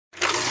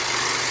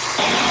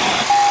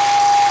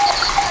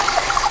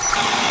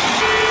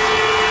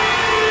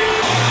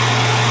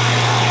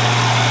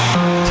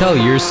Tell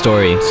your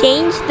story.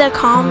 Change the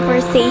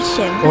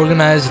conversation.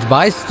 Organized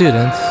by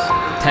students.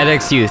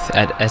 TEDxYouth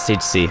at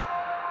SHC.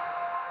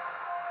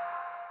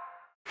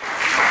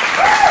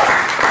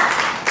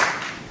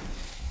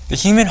 The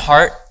human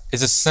heart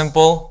is a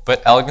simple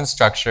but elegant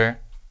structure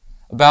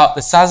about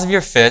the size of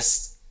your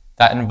fist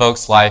that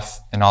invokes life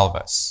in all of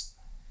us.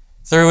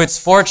 Through its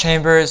 4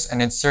 chambers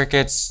and its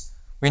circuits,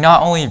 we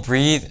not only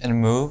breathe and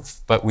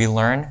move, but we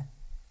learn,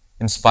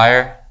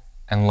 inspire,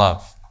 and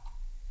love.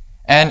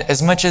 And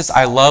as much as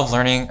I love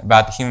learning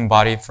about the human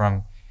body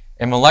from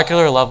a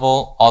molecular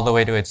level all the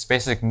way to its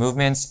basic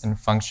movements and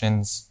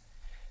functions,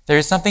 there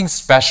is something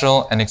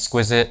special and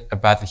exquisite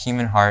about the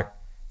human heart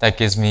that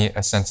gives me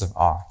a sense of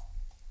awe.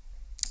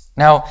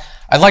 Now,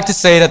 I'd like to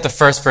say that the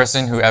first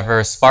person who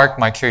ever sparked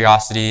my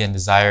curiosity and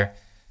desire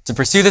to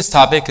pursue this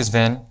topic has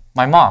been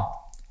my mom,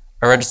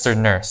 a registered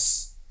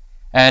nurse.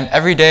 And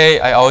every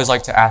day I always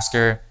like to ask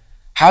her,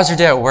 "How's your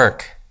day at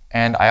work?"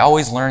 And I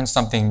always learn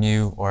something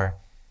new or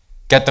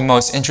get the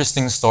most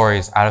interesting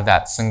stories out of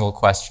that single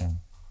question.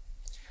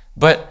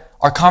 But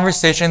our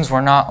conversations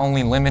were not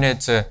only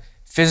limited to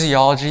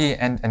physiology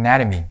and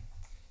anatomy.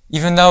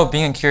 Even though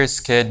being a curious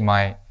kid,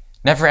 my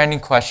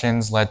never-ending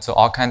questions led to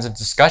all kinds of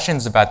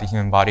discussions about the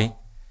human body,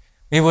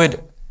 we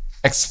would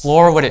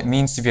explore what it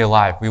means to be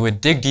alive. We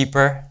would dig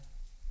deeper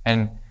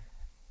and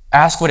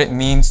ask what it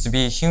means to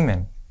be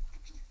human.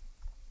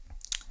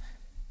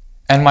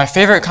 And my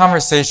favorite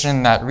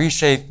conversation that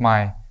reshaped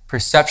my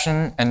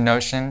perception and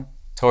notion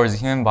towards the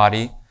human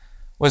body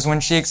was when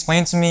she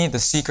explained to me the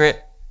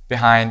secret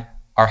behind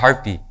our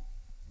heartbeat.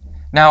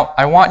 Now,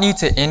 I want you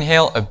to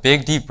inhale a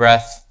big deep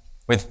breath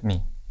with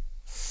me.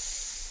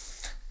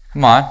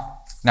 Come on.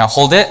 Now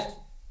hold it,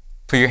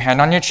 put your hand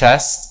on your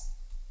chest,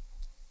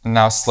 and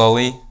now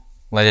slowly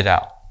let it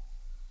out.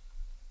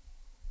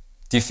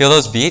 Do you feel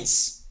those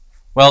beats?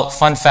 Well,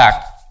 fun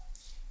fact,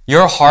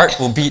 your heart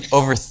will beat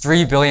over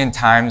 3 billion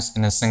times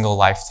in a single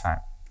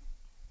lifetime.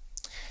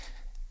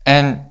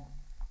 And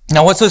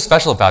now what's so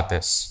special about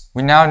this?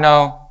 We now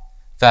know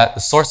that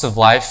the source of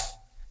life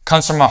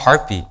comes from a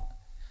heartbeat.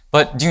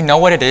 But do you know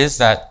what it is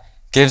that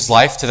gives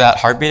life to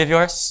that heartbeat of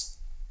yours?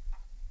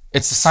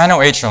 It's the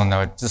sinoatrial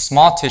node. It's a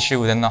small tissue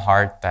within the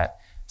heart that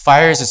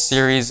fires a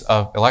series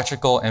of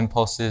electrical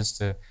impulses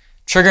to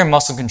trigger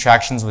muscle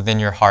contractions within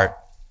your heart,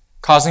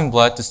 causing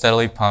blood to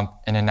steadily pump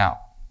in and out.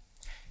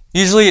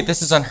 Usually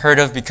this is unheard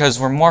of because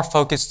we're more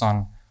focused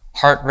on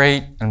heart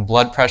rate and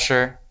blood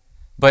pressure,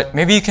 but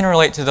maybe you can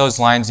relate to those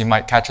lines you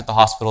might catch at the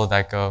hospital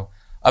that go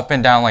up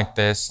and down like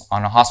this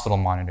on a hospital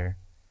monitor,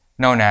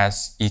 known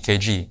as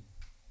EKG.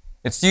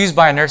 It's used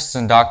by nurses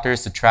and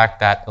doctors to track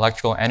that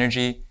electrical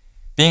energy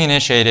being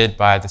initiated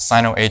by the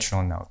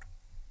sinoatrial node.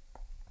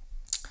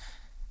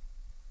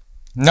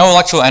 No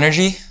electrical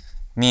energy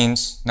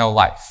means no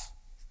life,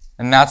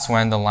 and that's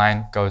when the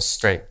line goes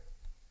straight.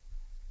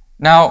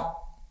 Now,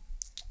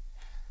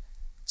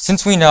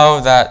 since we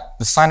know that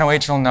the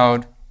sinoatrial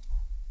node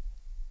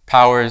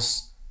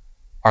powers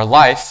our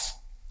life,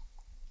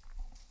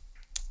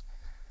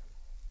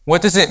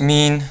 what does it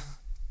mean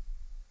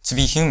to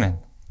be human?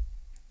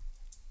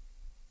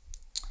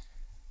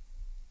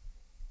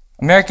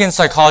 American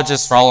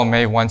psychologist Rollo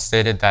May once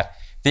stated that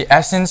the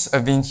essence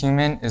of being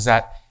human is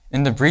that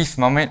in the brief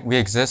moment we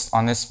exist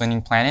on this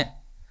spinning planet,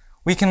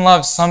 we can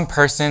love some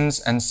persons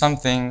and some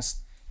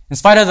things in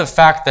spite of the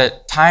fact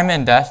that time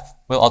and death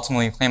will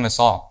ultimately claim us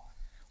all.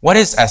 What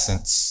is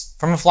essence?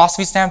 From a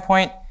philosophy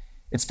standpoint,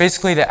 it's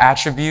basically the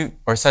attribute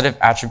or set of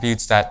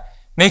attributes that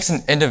makes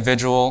an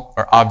individual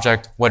or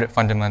object what it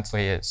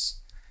fundamentally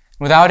is.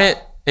 Without it,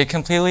 it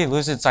completely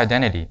loses its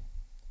identity.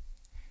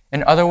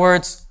 In other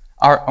words,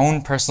 our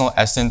own personal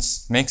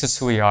essence makes us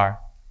who we are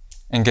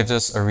and gives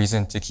us a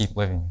reason to keep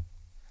living.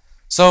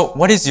 So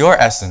what is your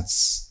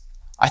essence?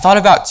 I thought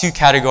about 2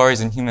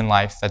 categories in human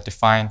life that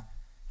define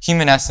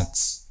human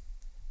essence.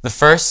 The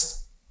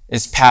first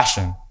is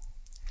passion,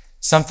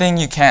 something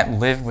you can't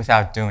live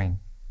without doing,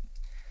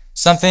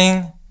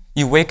 something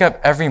you wake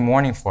up every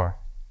morning for,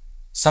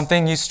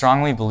 something you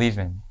strongly believe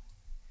in,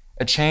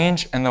 a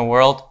change in the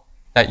world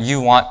that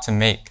you want to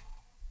make,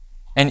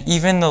 and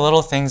even the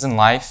little things in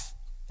life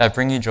that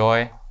bring you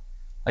joy,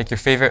 like your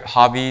favorite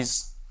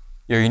hobbies,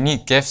 your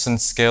unique gifts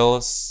and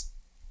skills,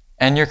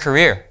 and your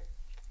career.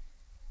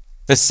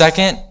 The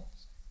second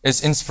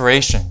is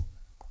inspiration,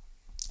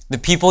 the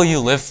people you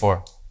live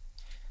for,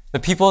 the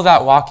people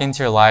that walk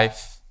into your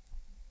life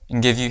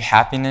and give you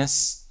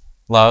happiness,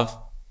 love,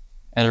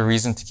 and a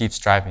reason to keep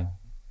striving.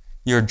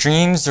 Your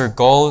dreams, your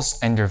goals,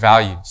 and your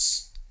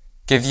values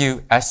give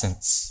you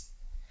essence.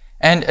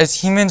 And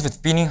as humans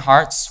with beating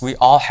hearts, we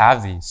all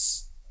have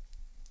these.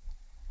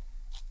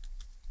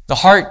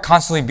 The heart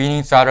constantly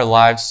beating throughout our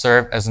lives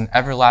serve as an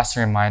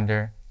everlasting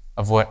reminder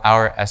of what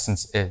our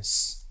essence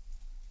is.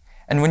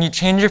 And when you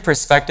change your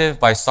perspective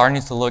by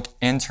starting to look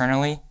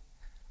internally,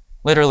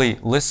 literally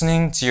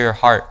listening to your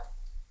heart,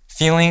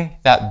 feeling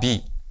that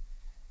beat,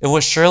 it will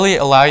surely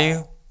allow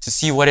you to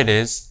see what it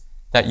is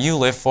that you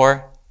live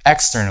for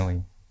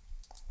externally.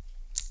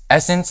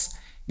 Essence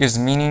gives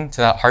meaning to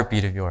that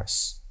heartbeat of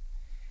yours.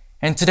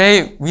 And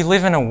today, we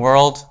live in a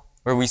world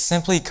where we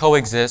simply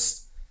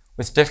coexist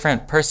with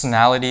different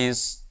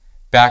personalities,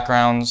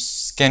 backgrounds,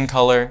 skin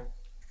color,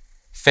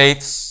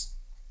 faiths,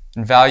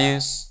 and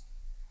values,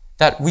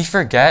 that we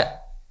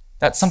forget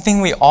that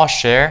something we all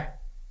share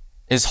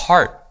is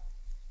heart.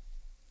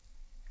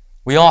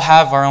 We all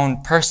have our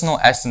own personal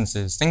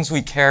essences, things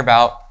we care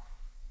about.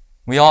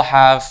 We all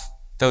have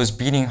those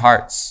beating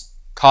hearts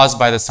caused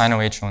by the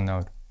sinoatrial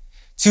node.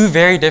 Two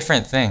very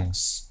different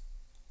things.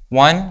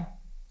 One,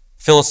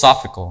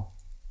 philosophical.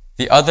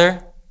 The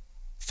other,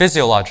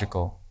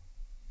 physiological.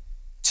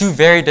 Two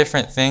very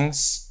different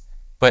things,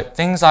 but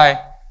things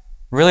I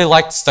really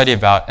like to study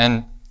about.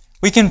 And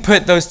we can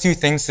put those two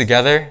things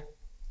together,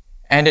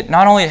 and it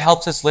not only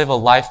helps us live a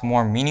life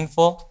more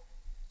meaningful,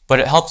 but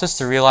it helps us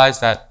to realize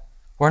that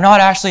we're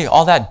not actually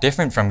all that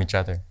different from each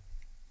other.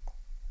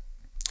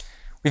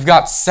 We've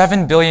got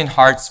 7 billion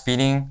hearts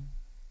beating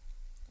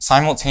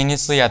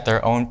simultaneously at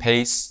their own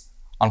pace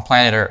on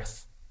planet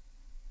Earth.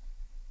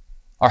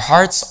 Our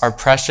hearts are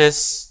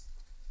precious,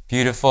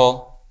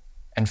 beautiful,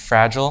 and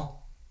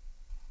fragile,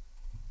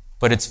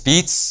 but its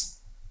beats,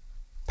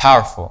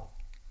 powerful.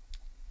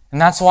 And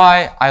that's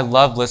why I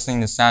love listening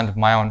to the sound of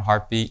my own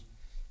heartbeat,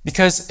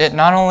 because it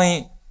not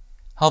only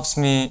helps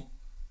me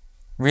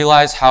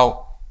realize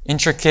how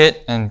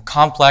intricate and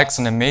complex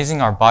and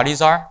amazing our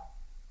bodies are,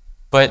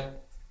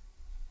 but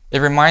it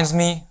reminds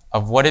me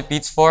of what it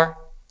beats for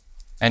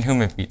and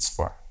whom it beats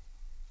for.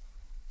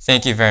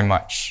 Thank you very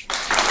much.